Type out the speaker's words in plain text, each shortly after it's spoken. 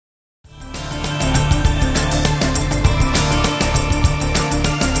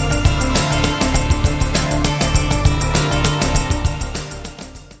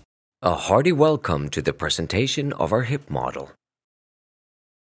hearty welcome to the presentation of our hip model.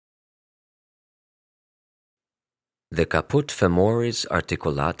 The caput femoris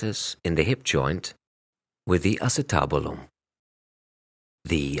articulatus in the hip joint with the acetabulum.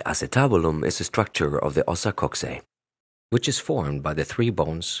 The acetabulum is a structure of the ossa coxae, which is formed by the three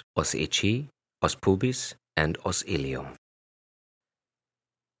bones os ischii, os pubis, and os ilium.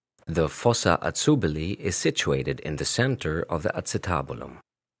 The fossa atzubili is situated in the center of the acetabulum,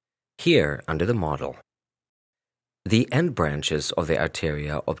 here under the model. The end branches of the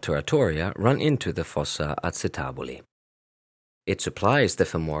arteria obturatoria run into the fossa acetabuli. It supplies the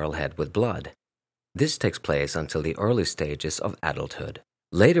femoral head with blood. This takes place until the early stages of adulthood.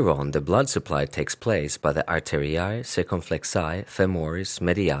 Later on, the blood supply takes place by the arteriae circumflexae femoris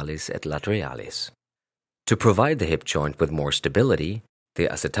medialis et laterales. To provide the hip joint with more stability, the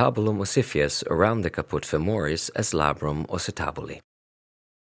acetabulum ossifius around the caput femoris as labrum occitabuli.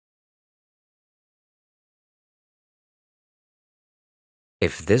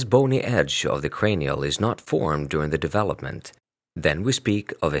 If this bony edge of the cranial is not formed during the development, then we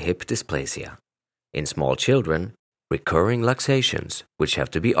speak of a hip dysplasia. In small children, recurring luxations, which have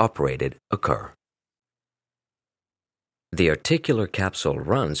to be operated, occur. The articular capsule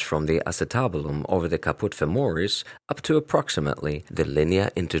runs from the acetabulum over the caput femoris up to approximately the linea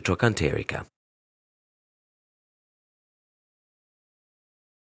intertrochanterica.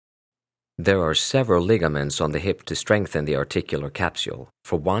 There are several ligaments on the hip to strengthen the articular capsule.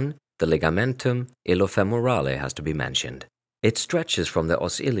 For one, the ligamentum ilofemorale has to be mentioned. It stretches from the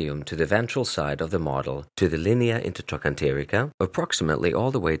os ilium to the ventral side of the model to the linea intertrochanterica, approximately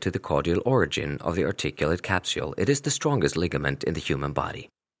all the way to the caudal origin of the articulate capsule. It is the strongest ligament in the human body.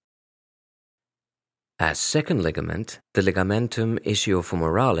 As second ligament, the ligamentum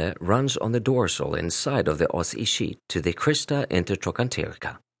ischiofemorale runs on the dorsal inside of the os ischii to the crista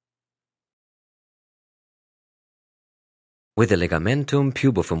intertrochanterica. With the ligamentum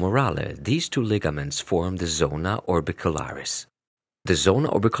pubofemorale, these two ligaments form the zona orbicularis. The zona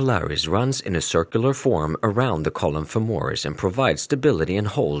orbicularis runs in a circular form around the column femoris and provides stability and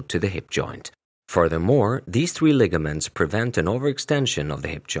hold to the hip joint. Furthermore, these three ligaments prevent an overextension of the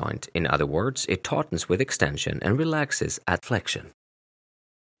hip joint. In other words, it tautens with extension and relaxes at flexion.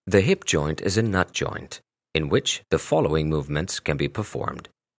 The hip joint is a nut joint, in which the following movements can be performed.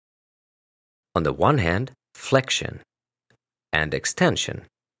 On the one hand, flexion and extension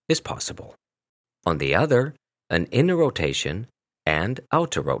is possible. On the other, an inner rotation and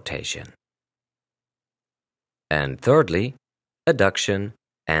outer rotation. And thirdly, adduction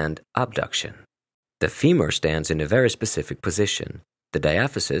and abduction. The femur stands in a very specific position. The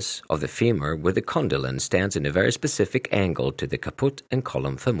diaphysis of the femur with the condylon stands in a very specific angle to the caput and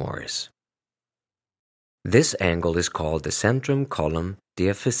column femoris. This angle is called the centrum column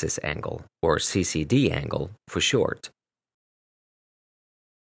diaphysis angle, or Ccd angle for short.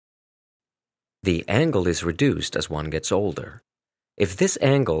 The angle is reduced as one gets older. If this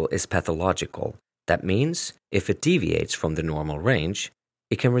angle is pathological, that means if it deviates from the normal range,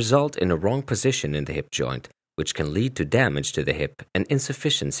 it can result in a wrong position in the hip joint, which can lead to damage to the hip and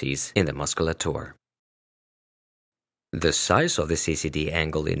insufficiencies in the musculature. The size of the Ccd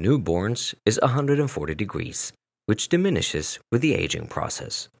angle in newborns is 140 degrees, which diminishes with the aging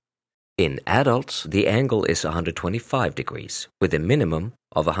process. In adults, the angle is 125 degrees, with a minimum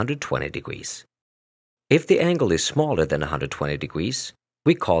of 120 degrees. If the angle is smaller than 120 degrees,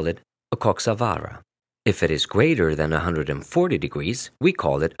 we call it a coxa vara. If it is greater than 140 degrees, we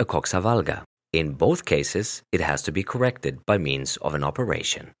call it a coxa valga. In both cases, it has to be corrected by means of an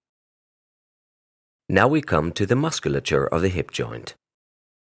operation. Now we come to the musculature of the hip joint.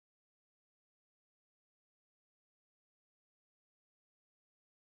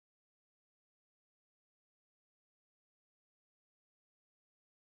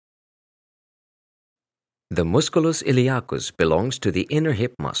 The Musculus Iliacus belongs to the inner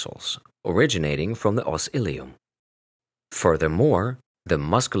hip muscles, originating from the os ilium. Furthermore, the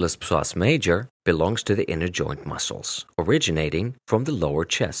Musculus psoas major belongs to the inner joint muscles, originating from the lower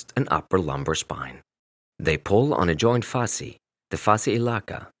chest and upper lumbar spine. They pull on a joint fascie, the fascia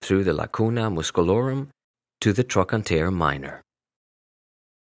iliaca, through the lacuna musculorum to the trochanter minor.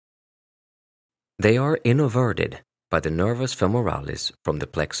 They are innoverted by the nervus femoralis from the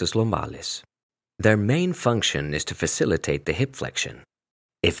plexus lumbalis. Their main function is to facilitate the hip flexion.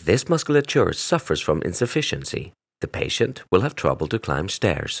 If this musculature suffers from insufficiency, the patient will have trouble to climb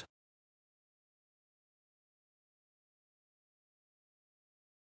stairs.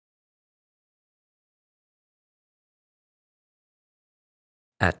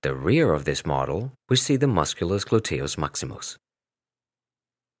 At the rear of this model, we see the musculus gluteus maximus.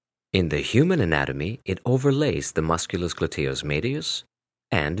 In the human anatomy, it overlays the musculus gluteus medius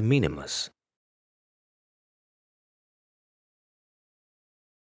and minimus.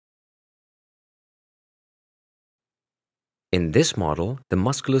 In this model, the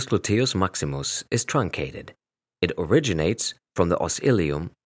musculus gluteus maximus is truncated. It originates from the os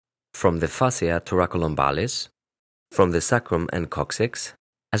ilium, from the fascia thoracolumbalis, from the sacrum and coccyx,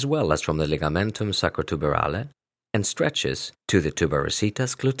 as well as from the ligamentum sacrotuberale, and stretches to the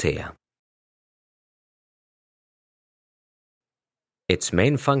tuberositas glutea. Its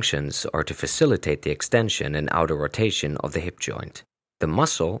main functions are to facilitate the extension and outer rotation of the hip joint. The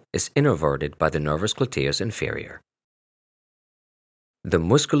muscle is innervated by the nervus gluteus inferior. The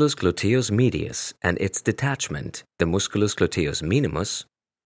musculus gluteus medius and its detachment, the musculus gluteus minimus,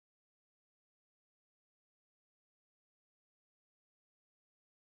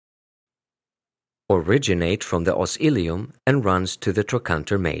 originate from the os ilium and runs to the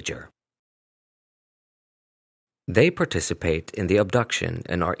trochanter major. They participate in the abduction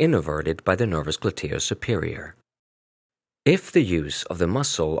and are innervated by the nervus gluteus superior. If the use of the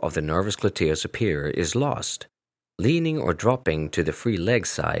muscle of the nervus gluteus superior is lost, leaning or dropping to the free leg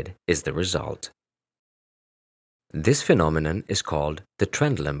side is the result. This phenomenon is called the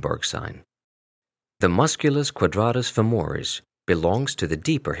Trendelenburg sign. The musculus quadratus femoris belongs to the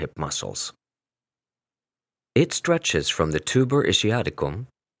deeper hip muscles. It stretches from the tuber ischiaticum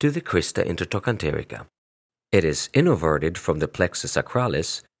to the crista intertrochanterica. It is innervated from the plexus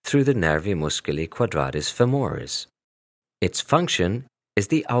sacralis through the nervi musculi quadratus femoris. Its function is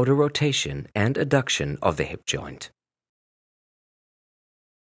the outer rotation and adduction of the hip joint.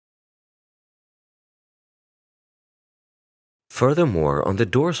 Furthermore, on the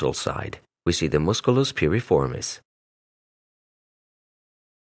dorsal side, we see the Musculus Piriformis.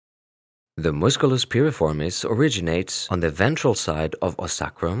 The Musculus Piriformis originates on the ventral side of os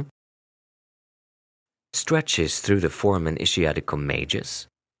sacrum, stretches through the foramen ischiaticum majus,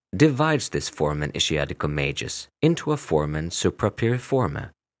 divides this foramen ischiaticum majus into a foramen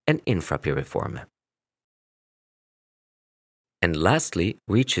suprapiriforme and infrapiriforme, and lastly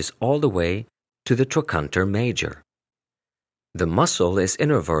reaches all the way to the trochanter major. The muscle is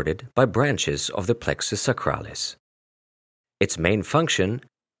innervated by branches of the plexus sacralis. Its main function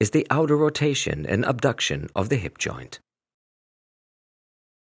is the outer rotation and abduction of the hip joint.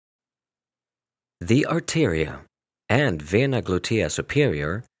 The arteria and vena glutea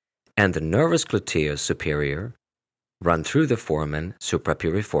superior and the nervus gluteus superior run through the foramen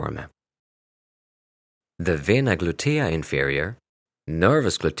suprapiriforme. The vena glutea inferior,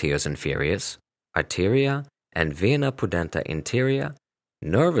 nervus gluteus inferius, arteria, and vena pudenta interia,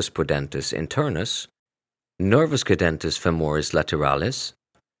 nervus pudentus internus, nervus cadentus femoris lateralis,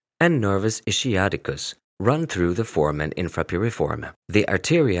 and nervus ischiaticus run through the foramen infrapiriforme. The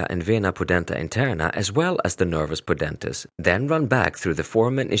arteria and vena pudenta interna as well as the nervus pudentus then run back through the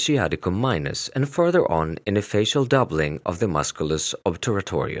foramen ischiaticum minus and further on in a facial doubling of the musculus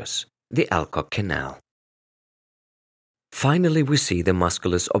obturatorius, the Alcock canal. Finally, we see the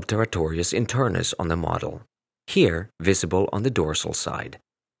musculus obturatorius internus on the model, here visible on the dorsal side.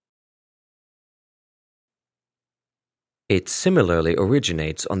 It similarly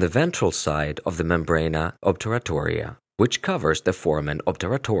originates on the ventral side of the membrana obturatoria, which covers the foramen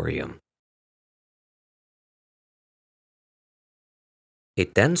obturatorium.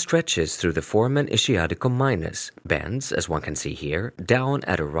 It then stretches through the foramen ischiaticum minus, bends, as one can see here, down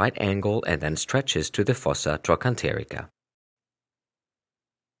at a right angle and then stretches to the fossa trochanterica.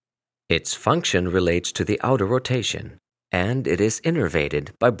 Its function relates to the outer rotation, and it is innervated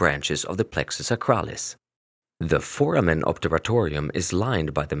by branches of the plexus sacralis. The foramen obturatorium is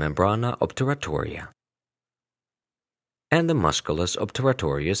lined by the membrana obturatoria and the musculus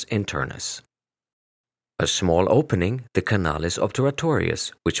obturatorius internus. A small opening, the canalis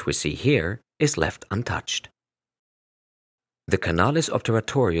obturatorius, which we see here, is left untouched. The canalis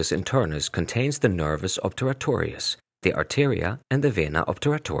obturatorius internus contains the nervus obturatorius, the arteria, and the vena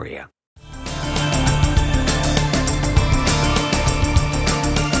obturatoria.